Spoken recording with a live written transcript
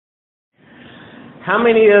How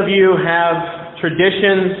many of you have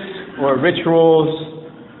traditions or rituals?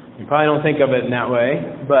 You probably don't think of it in that way,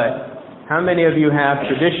 but how many of you have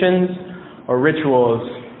traditions or rituals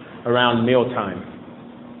around mealtime?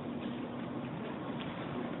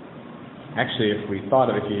 Actually, if you thought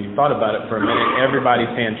about it for a minute,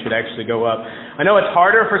 everybody's hand should actually go up. I know it's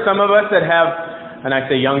harder for some of us that have, and I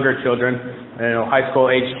say younger children, high school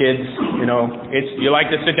age kids. You like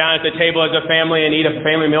to sit down at the table as a family and eat a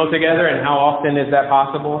family meal together, and how often is that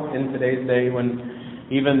possible in today's day when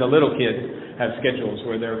even the little kids have schedules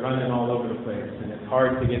where they're running all over the place and it's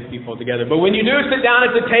hard to get people together. But when you do sit down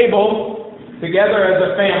at the table together as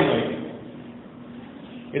a family,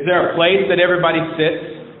 is there a place that everybody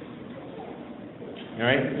sits? All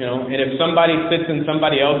right, and if somebody sits in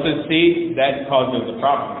somebody else's seat, that causes a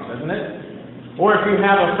problem, doesn't it? Or if you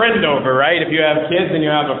have a friend over, right? If you have kids and you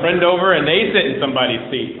have a friend over and they sit in somebody's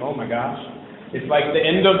seat, oh my gosh, it's like the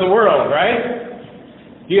end of the world,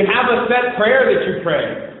 right? Do you have a set prayer that you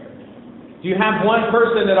pray? Do you have one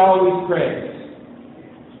person that always prays?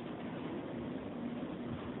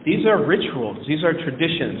 These are rituals. These are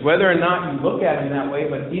traditions. Whether or not you look at them that way,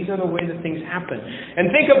 but these are the way that things happen. And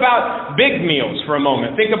think about big meals for a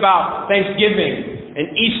moment. Think about Thanksgiving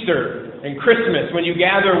and Easter and Christmas when you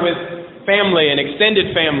gather with family and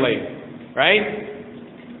extended family, right?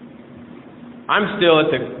 I'm still at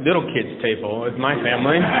the little kids' table with my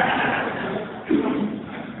family.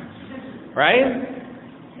 Right?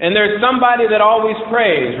 And there's somebody that always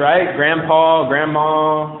prays, right? Grandpa,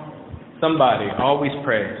 grandma, somebody always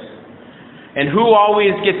prays. And who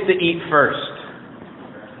always gets to eat first?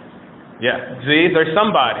 Yeah, see, there's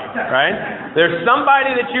somebody, right? There's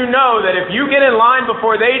somebody that you know that if you get in line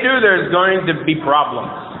before they do, there's going to be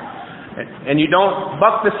problems. And you don't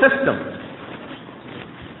buck the system.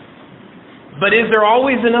 But is there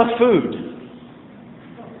always enough food?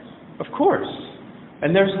 Of course.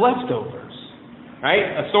 And there's leftovers. Right?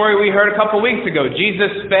 A story we heard a couple weeks ago.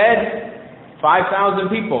 Jesus fed 5,000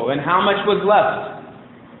 people. And how much was left?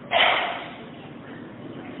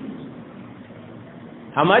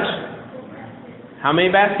 How much? How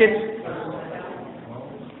many baskets?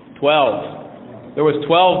 12. There was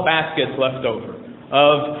 12 baskets left over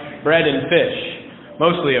of bread and fish,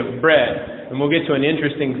 mostly of bread. And we'll get to an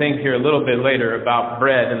interesting thing here a little bit later about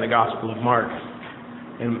bread in the Gospel of Mark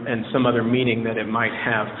and some other meaning that it might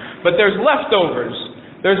have. But there's leftovers.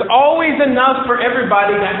 There's always enough for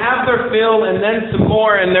everybody to have their fill and then some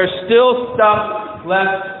more, and there's still stuff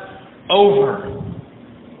left over.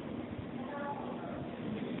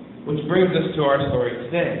 Which brings us to our story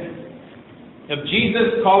today of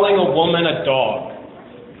Jesus calling a woman a dog.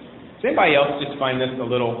 Does anybody else just find this a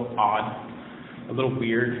little odd, a little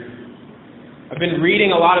weird? I've been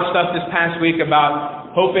reading a lot of stuff this past week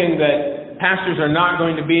about hoping that pastors are not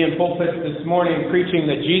going to be in pulpits this morning preaching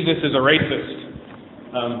that Jesus is a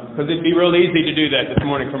racist. Because it'd be real easy to do that this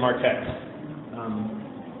morning from our text.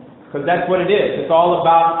 Because that's what it is. It's all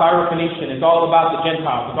about Syrophoenician. It's all about the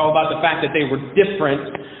Gentiles. It's all about the fact that they were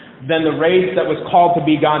different than the race that was called to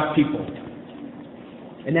be God's people.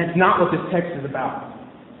 And that's not what this text is about.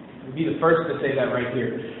 I'll be the first to say that right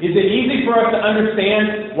here. Is it easy for us to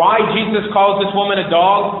understand why Jesus calls this woman a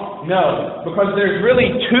dog? No. Because there's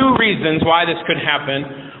really two reasons why this could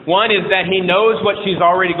happen. One is that he knows what she's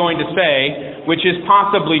already going to say, which is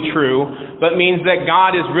possibly true, but means that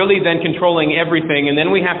God is really then controlling everything. And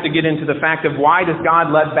then we have to get into the fact of why does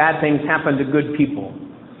God let bad things happen to good people?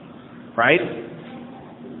 Right?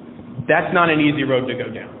 That's not an easy road to go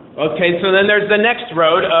down. Okay, so then there's the next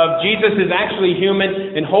road of Jesus is actually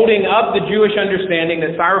human and holding up the Jewish understanding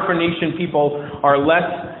that Syrophoenician people are less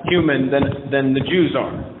human than the Jews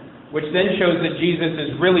are, which then shows that Jesus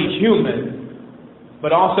is really human,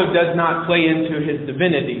 but also does not play into his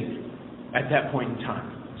divinity at that point in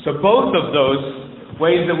time. So both of those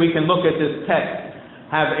ways that we can look at this text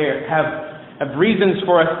have reasons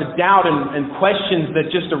for us to doubt and questions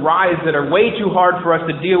that just arise that are way too hard for us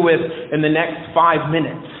to deal with in the next 5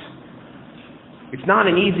 minutes. It's not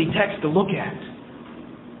an easy text to look at.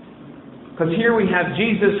 Because here we have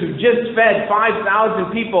Jesus who just fed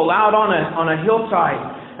 5,000 people out on a hillside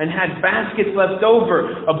and had baskets left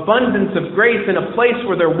over, abundance of grace in a place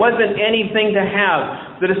where there wasn't anything to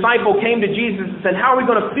have. The disciple came to Jesus and said, how are we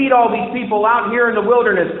going to feed all these people out here in the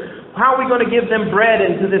wilderness? How are we going to give them bread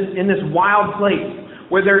in this wild place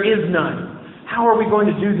where there is none? How are we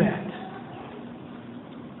going to do that?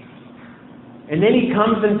 And then he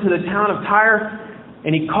comes into the town of Tyre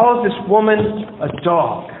and he calls this woman a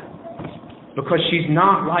dog because she's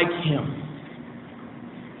not like him.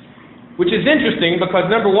 Which is interesting because,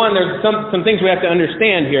 number one, there's some things we have to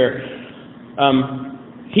understand here.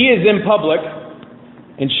 He is in public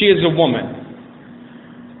and she is a woman.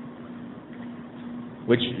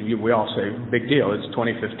 Which we all say, big deal. It's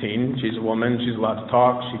 2015. She's a woman. She's allowed to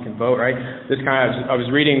talk. She can vote, right? I was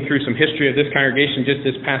reading through some history of this congregation just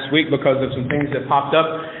this past week because of some things that popped up.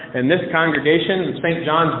 And this congregation, St.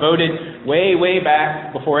 John's, voted way, way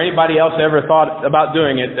back before anybody else ever thought about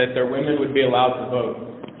doing it that their women would be allowed to vote.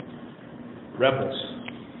 Rebels.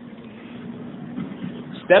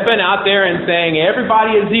 Stepping out there and saying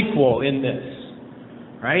everybody is equal in this,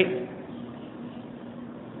 right?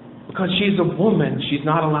 Because she's a woman, she's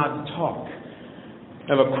not allowed to talk.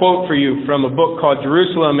 I have a quote for you from a book called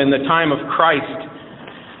Jerusalem in the Time of Christ.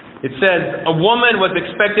 It says, "A woman was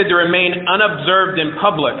expected to remain unobserved in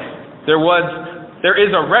public. There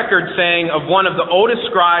is a record saying of one of the oldest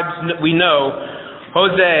scribes we know,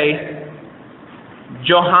 Jose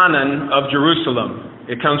Johanan of Jerusalem.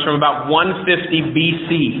 It comes from about 150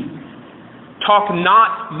 BC. Talk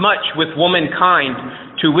not much with womankind,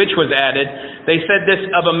 to which was added, they said this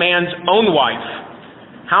of a man's own wife.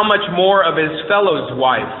 How much more of his fellow's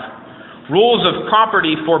wife? Rules of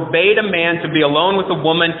property forbade a man to be alone with a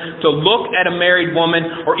woman, to look at a married woman,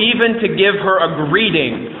 or even to give her a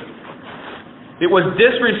greeting. It was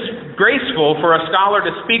disgraceful for a scholar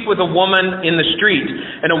to speak with a woman in the street,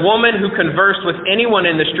 and a woman who conversed with anyone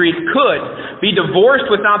in the street could be divorced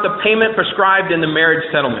without the payment prescribed in the marriage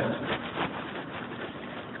settlement.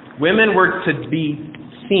 Women were to be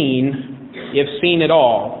seen, if seen at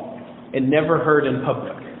all, and never heard in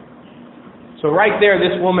public." So right there,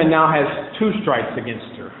 this woman now has two strikes against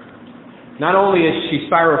her. Not only is she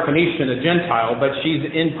Syrophoenician, a Gentile, but she's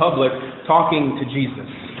in public talking to Jesus.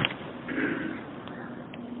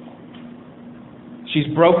 She's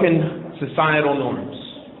broken societal norms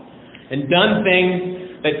and done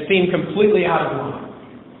things that seem completely out of line,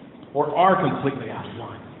 or are completely out of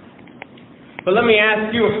line. But let me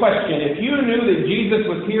ask you a question. If you knew that Jesus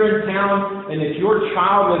was here in town and that your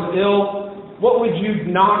child was ill, what would you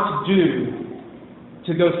not do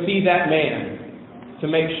to go see that man to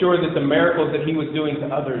make sure that the miracles that he was doing to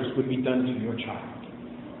others would be done to your child?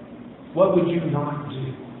 What would you not do?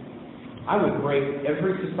 I would break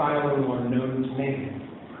every societal norm known to man,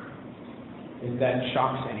 if that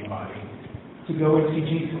shocks anybody, to go and see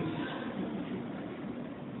Jesus,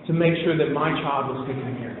 to make sure that my child was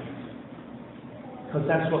taken care of. Because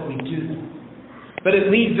that's what we do. But it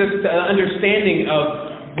leads us to an understanding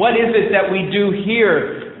of what is it that we do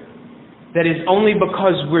here that is only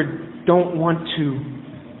because we don't want to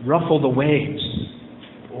ruffle the waves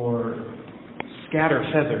or scatter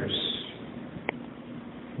feathers,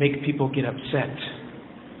 make people get upset.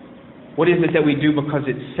 What is it that we do because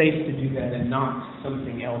it's safe to do that and not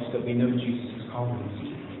something else that we know Jesus is calling us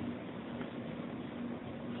to?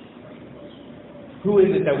 Who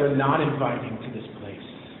is it that we're not inviting to this place?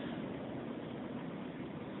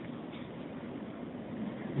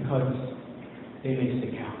 Because they may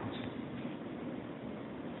stick out.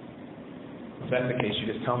 If that's the case,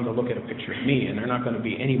 you just tell them to look at a picture of me and they're not going to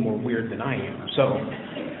be any more weird than I am.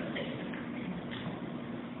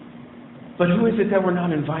 But who is it that we're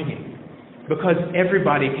not inviting? Because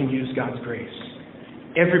everybody can use God's grace.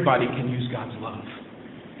 Everybody can use God's love.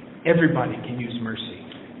 Everybody can use mercy.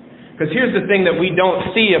 Because here's the thing that we don't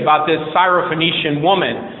see about this Syrophoenician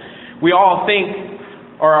woman. We all think,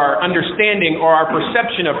 or our understanding or our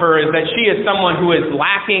perception of her is that she is someone who is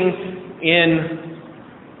lacking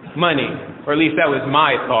in money. Or at least that was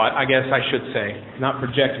my thought, I guess I should say. Not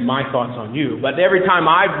project my thoughts on you. But every time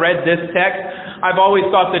I've read this text, I've always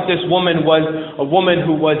thought that this woman was a woman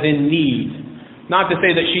who was in need. Not to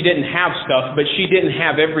say that she didn't have stuff, but she didn't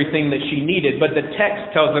have everything that she needed. But the text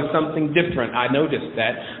tells us something different. I noticed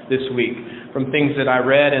that this week from things that I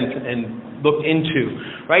read and looked into.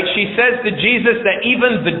 Right? She says to Jesus that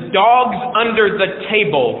even the dogs under the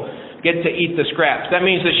table get to eat the scraps. That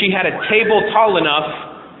means that she had a table tall enough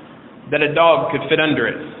that a dog could fit under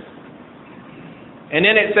it. And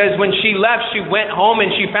then it says when she left, she went home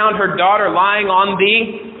and she found her daughter lying on the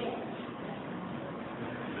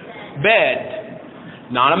bed.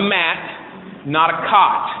 Not a mat, not a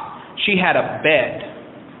cot. She had a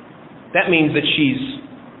bed. That means that she's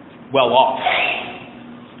well off.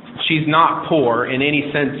 She's not poor in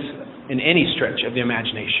any sense, in any stretch of the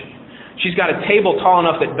imagination. She's got a table tall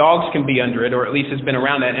enough that dogs can be under it, or at least has been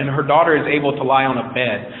around that, and her daughter is able to lie on a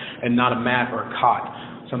bed and not a mat or a cot,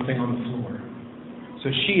 something on the floor.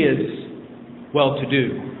 So she is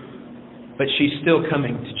well-to-do, but she's still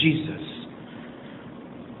coming to Jesus.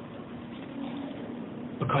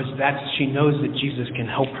 Because she knows that Jesus can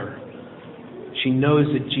help her. She knows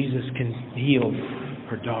that Jesus can heal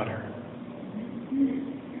her daughter.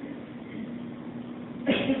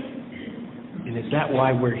 And is that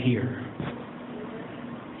why we're here?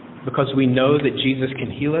 Because we know that Jesus can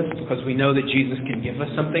heal us? Because we know that Jesus can give us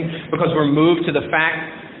something? Because we're moved to the fact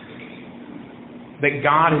that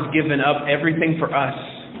God has given up everything for us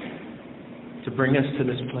to bring us to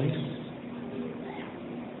this place?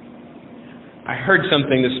 I heard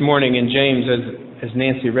something this morning in James as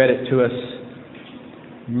Nancy read it to us.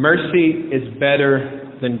 Mercy is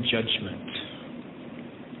better than judgment.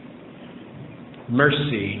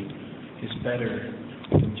 Mercy is better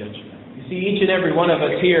than judgment. You see, each and every one of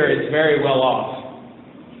us here is very well off.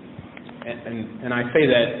 And I say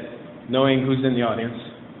that knowing who's in the audience,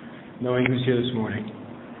 knowing who's here this morning.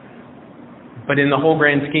 But in the whole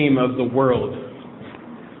grand scheme of the world,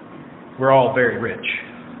 we're all very rich.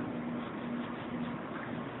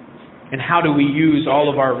 And how do we use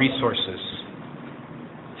all of our resources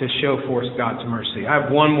to show forth God's mercy? I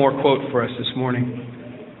have one more quote for us this morning.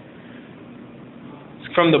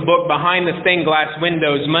 It's from the book Behind the Stained Glass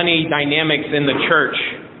Windows, Money Dynamics in the Church.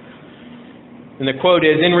 And the quote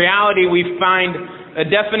is, "In reality, we find a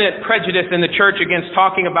definite prejudice in the church against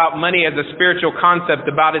talking about money as a spiritual concept,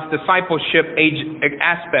 about its discipleship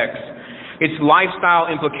aspects, its lifestyle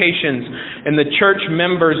implications, and the church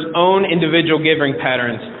members' own individual giving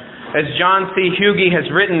patterns. As John C. Hughey has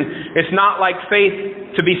written, it's not like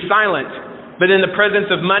faith to be silent, but in the presence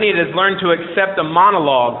of money it has learned to accept a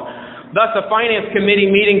monologue. Thus, a finance committee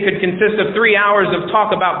meeting could consist of 3 hours of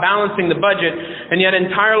talk about balancing the budget and yet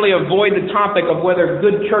entirely avoid the topic of whether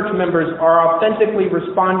good church members are authentically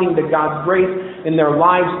responding to God's grace in their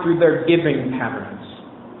lives through their giving patterns."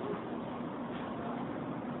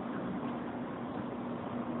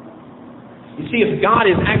 You see, if God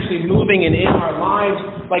is actually moving in our lives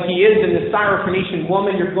like He is in the Syrophoenician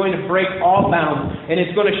woman, you're going to break all bounds, and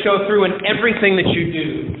it's going to show through in everything that you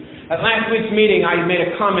do. At last week's meeting, I made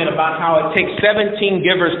a comment about how it takes 17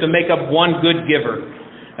 givers to make up one good giver.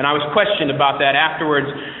 And I was questioned about that afterwards,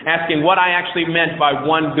 asking what I actually meant by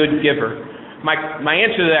one good giver. My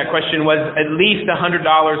answer to that question was at least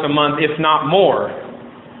 $100 a month, if not more.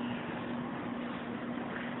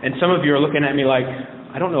 And some of you are looking at me like,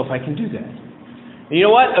 I don't know if I can do that. And you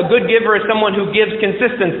know what? A good giver is someone who gives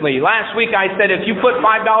consistently. Last week I said if you put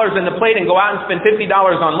 $5 in the plate and go out and spend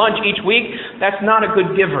 $50 on lunch each week, that's not a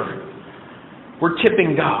good giver. We're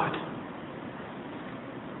tipping God.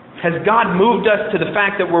 Has God moved us to the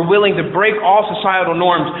fact that we're willing to break all societal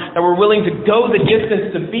norms, that we're willing to go the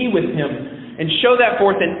distance to be with Him and show that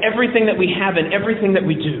forth in everything that we have and everything that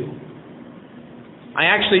we do? I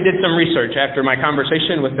actually did some research after my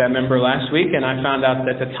conversation with that member last week, and I found out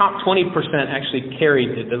that the top 20% actually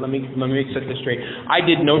carried it. Let me set this straight. I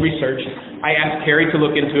did no research. I asked Carrie to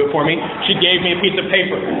look into it for me. She gave me a piece of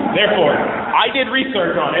paper. Therefore, I did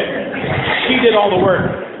research on it. She did all the work.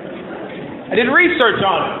 I did research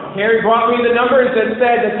on it. Carrie brought me the numbers that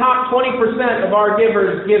said the top 20% of our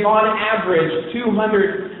givers give on average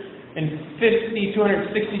 $260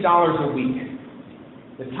 a week.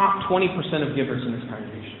 The top 20% of givers in this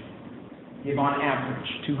congregation give on average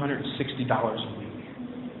 $260 a week.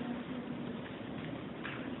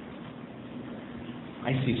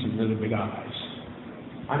 I see some really big eyes.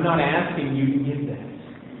 I'm not asking you to give that.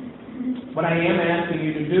 What I am asking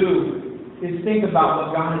you to do is think about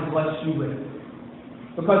what God has blessed you with.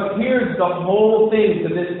 Because here's the whole thing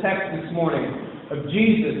to this text this morning of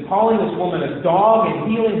Jesus calling this woman a dog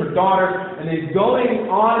and healing her daughter, and then going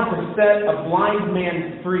on to set a blind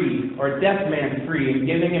man free, or a deaf man free, and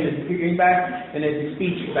giving him his hearing back and his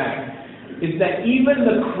speech back, is that even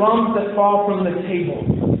the crumbs that fall from the table,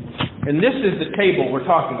 and this is the table we're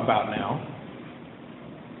talking about now,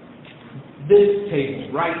 this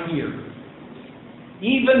table right here,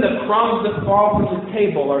 even the crumbs that fall from the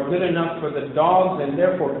table are good enough for the dogs and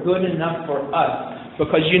therefore good enough for us.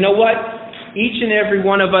 Because you know what? Each and every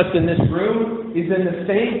one of us in this room is in the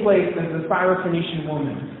same place as the Syrophoenician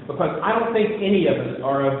woman. Because I don't think any of us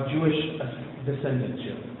are of Jewish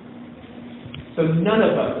descendanship. So none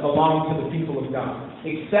of us belong to the people of God,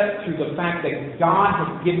 except through the fact that God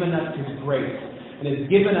has given us His grace and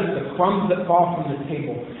has given us the crumbs that fall from the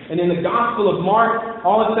table. And in the Gospel of Mark,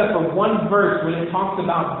 all except for one verse, when it talks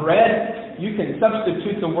about bread, you can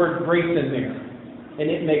substitute the word grace in there.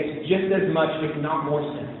 And it makes just as much, if not more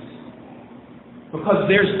sense. Because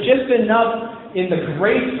there's just enough in the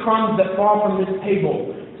grace crumbs that fall from this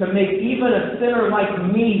table to make even a sinner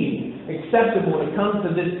like me acceptable to come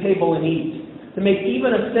to this table and eat. To make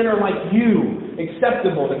even a sinner like you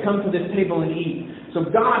acceptable to come to this table and eat. So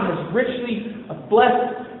God has richly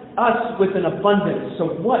blessed us with an abundance.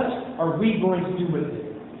 So what are we going to do with it?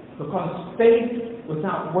 Because faith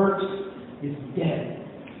without works is dead.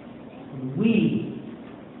 We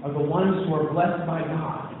are the ones who are blessed by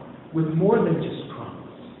God with more than just crumbs.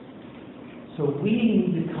 So we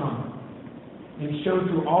need to come and show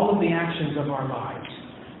through all of the actions of our lives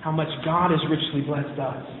how much God has richly blessed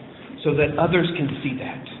us, so that others can see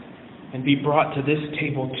that and be brought to this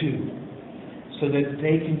table too, so that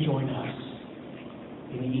they can join us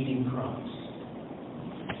in eating crumbs.